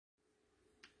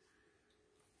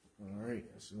All right,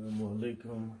 assalamu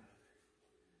alaikum.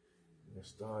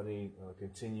 We're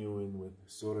continuing with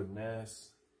Surah An Nas.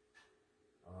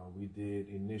 We did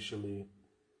initially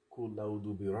Kul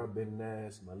A'udhu bi Rabbin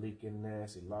Nas, Malikin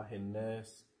Nas, Ilahin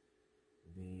Nas.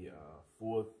 The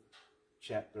fourth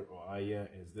chapter or ayah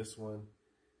is this one.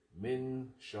 Min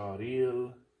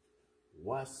Sharil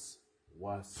Was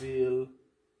Wasil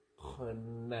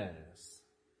Khannas.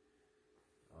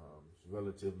 It's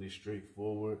relatively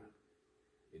straightforward.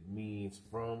 It means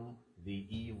from the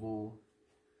evil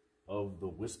of the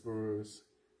whisperers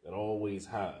that always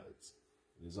hides.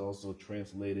 It is also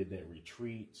translated that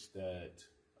retreats, that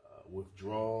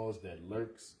withdraws, that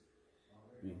lurks.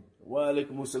 Wa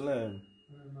alaikum assalam.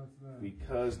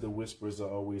 Because the whispers are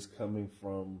always coming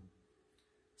from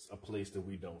a place that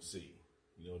we don't see.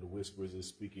 You know, the whispers is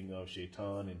speaking of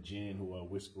shaitan and jinn who are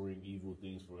whispering evil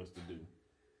things for us to do.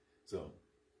 So,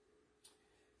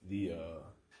 the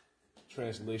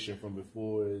translation from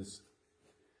before is,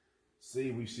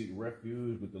 say we seek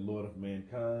refuge with the Lord of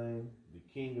mankind, the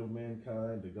King of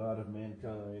mankind, the God of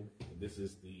mankind. And this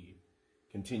is the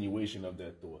continuation of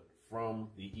that thought. From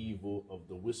the evil of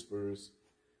the whispers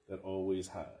that always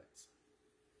hides.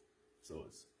 So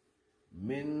it's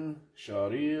Min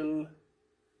Sharil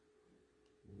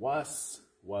Was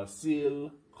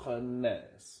Wasil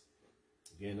Khannas.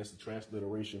 Again, that's the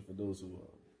transliteration for those who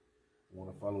want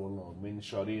to follow along. Min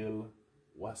Sharil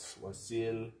Was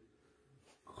Wasil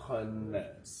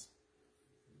Khannas.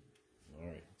 All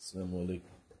right. Assalamu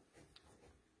alaikum.